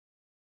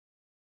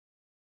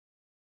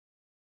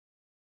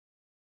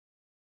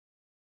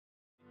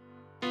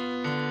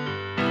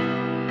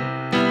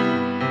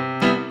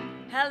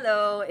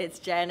it's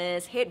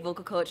Janice, head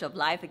vocal coach of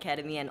Life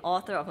Academy and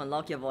author of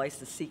Unlock Your Voice,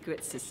 The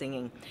Secrets to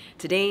Singing.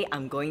 Today,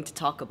 I'm going to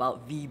talk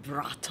about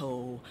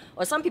vibrato,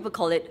 or some people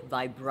call it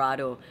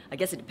vibrato. I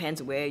guess it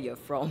depends where you're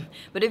from.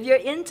 But if you're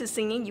into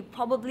singing, you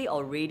probably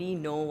already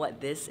know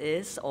what this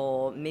is,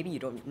 or maybe you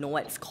don't know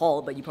what it's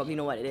called, but you probably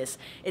know what it is.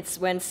 It's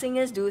when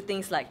singers do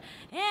things like,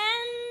 and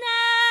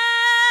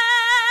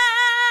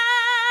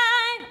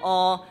I,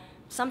 or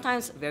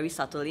sometimes very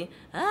subtly,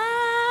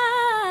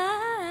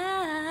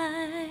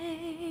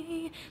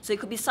 So it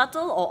could be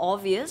subtle or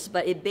obvious,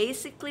 but it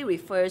basically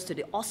refers to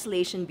the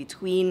oscillation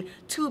between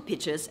two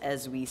pitches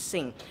as we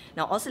sing.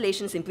 Now,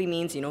 oscillation simply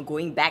means,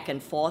 going back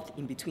and forth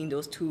in between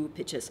those two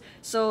pitches.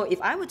 So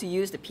if I were to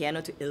use the piano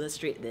to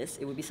illustrate this,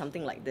 it would be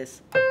something like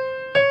this.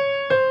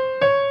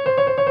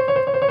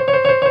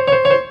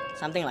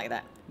 Something like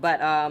that.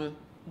 But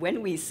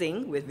when we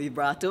sing with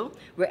vibrato,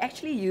 we're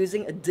actually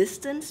using a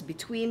distance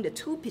between the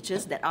two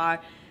pitches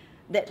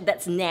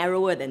that's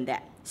narrower than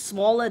that,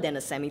 smaller than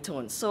a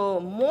semitone. So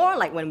more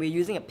like when we're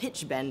using a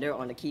pitch bender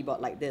on a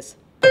keyboard like this.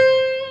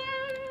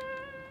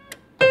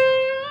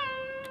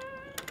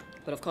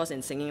 But of course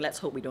in singing, let's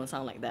hope we don't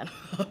sound like that.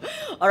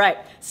 Alright,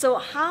 so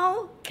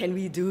how can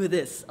we do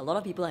this? A lot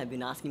of people have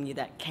been asking me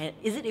that.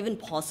 Is it even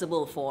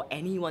possible for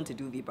anyone to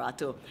do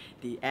vibrato?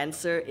 The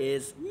answer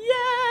is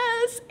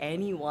yes!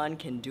 Anyone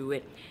can do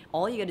it.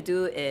 All you gotta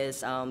do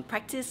is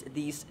practice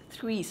these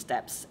 3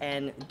 steps,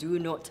 and do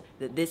note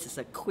that this is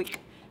a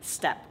quick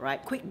step,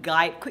 right? Quick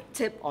guide, quick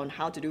tip on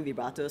how to do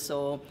vibrato.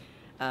 So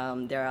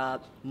there are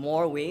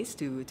more ways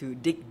to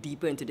dig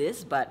deeper into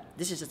this, but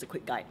this is just a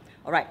quick guide.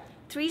 Alright,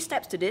 3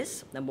 steps to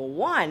this. Number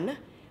 1,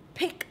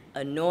 pick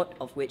a note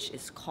of which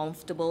is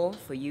comfortable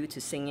for you to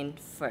sing in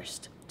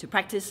first, to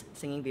practice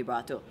singing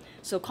vibrato.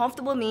 So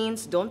comfortable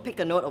means don't pick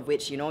a note of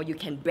which, you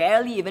can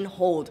barely even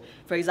hold.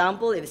 For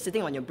example, if it's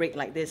sitting on your break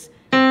like this,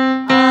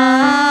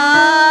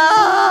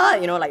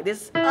 like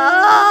this,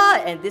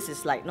 and this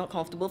is like not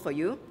comfortable for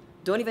you,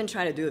 don't even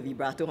try to do a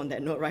vibrato on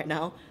that note right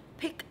now.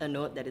 Pick a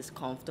note that is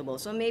comfortable.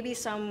 So maybe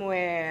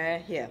somewhere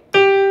here.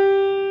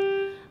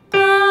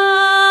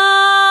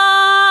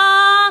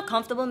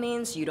 Comfortable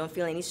means you don't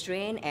feel any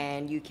strain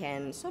and you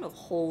can sort of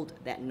hold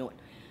that note.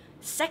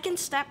 Second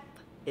step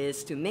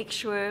is to make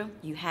sure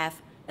you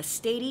have a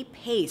steady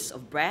pace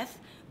of breath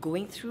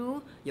going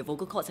through your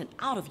vocal cords and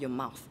out of your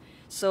mouth.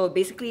 So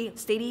basically,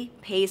 steady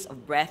pace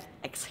of breath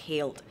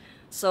exhaled.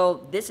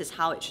 So this is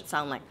how it should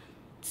sound like.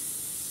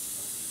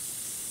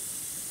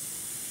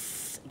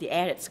 The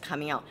air that's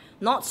coming out.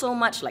 Not so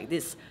much like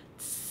this.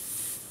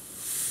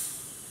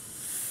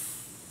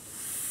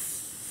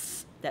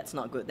 That's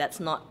not good. That's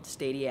not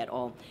steady at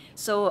all.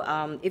 So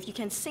if you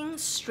can sing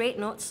straight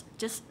notes,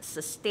 just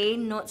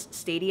sustain notes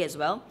steady as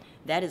well,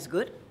 that is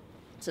good.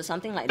 So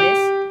something like this.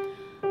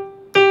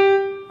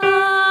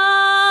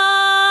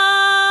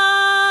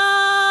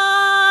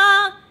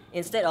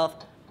 Instead of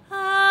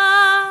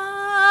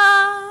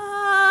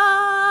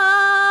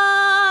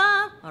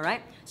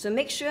alright, so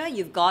make sure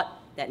you've got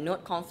that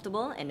note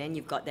comfortable, and then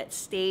you've got that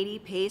steady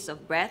pace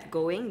of breath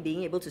going,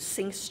 being able to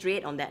sing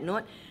straight on that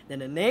note. Then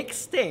the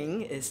next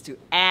thing is to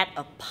add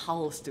a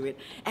pulse to it,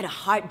 add a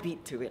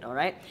heartbeat to it,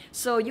 alright?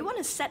 So you want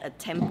to set a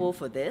tempo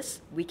for this.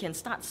 We can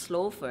start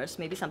slow first,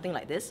 maybe something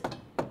like this.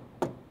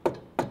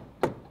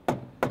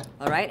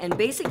 Alright, and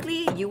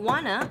basically you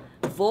want to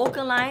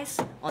vocalize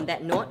on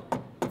that note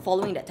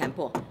following that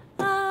tempo.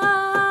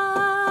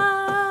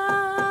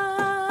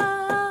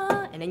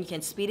 And then you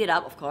can speed it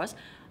up, of course.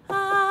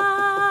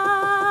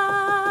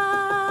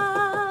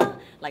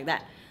 Like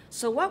that.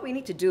 So what we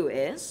need to do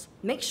is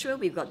make sure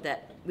we've got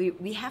that,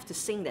 we have to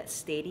sing that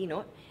steady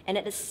note, and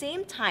at the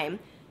same time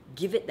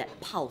give it that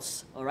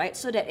pulse, alright?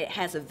 So that it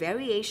has a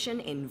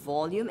variation in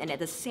volume and at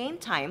the same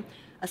time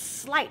a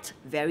slight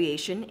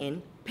variation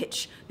in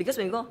pitch. Because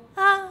when you go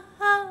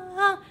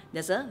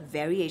there's a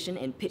variation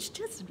in pitch,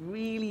 just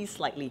really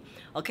slightly.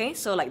 Okay,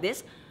 so like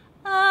this,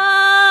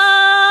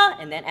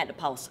 and then add the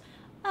pulse.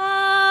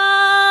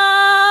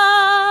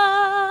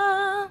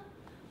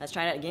 Let's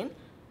try that again.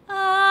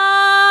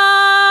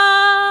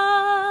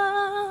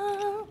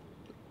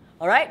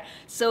 Alright,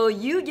 so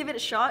you give it a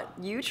shot,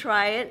 you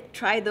try it,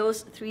 try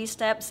those 3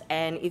 steps,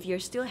 and if you're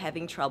still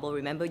having trouble,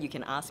 remember you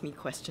can ask me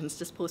questions,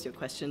 just post your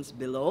questions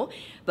below.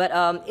 But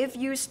if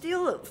you're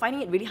still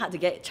finding it really hard to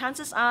get,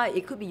 chances are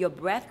it could be your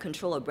breath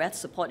control or breath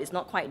support is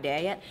not quite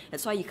there yet.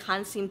 That's why you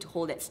can't seem to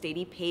hold that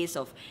steady pace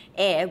of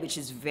air, which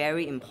is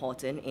very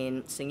important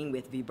in singing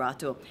with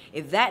vibrato.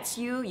 If that's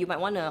you, you might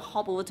want to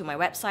hop over to my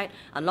website,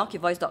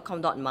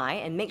 unlockyourvoice.com.my,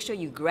 and make sure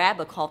you grab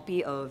a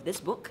copy of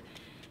this book.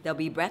 There'll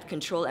be breath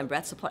control and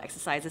breath support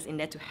exercises in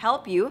there to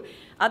help you.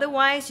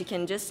 Otherwise, you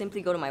can just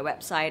simply go to my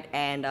website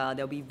and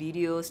there'll be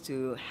videos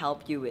to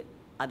help you with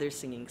other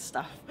singing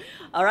stuff.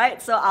 Alright,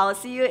 so I'll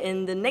see you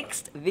in the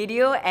next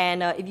video,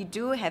 and if you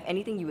do have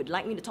anything you would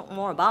like me to talk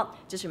more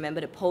about, just remember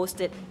to post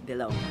it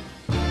below.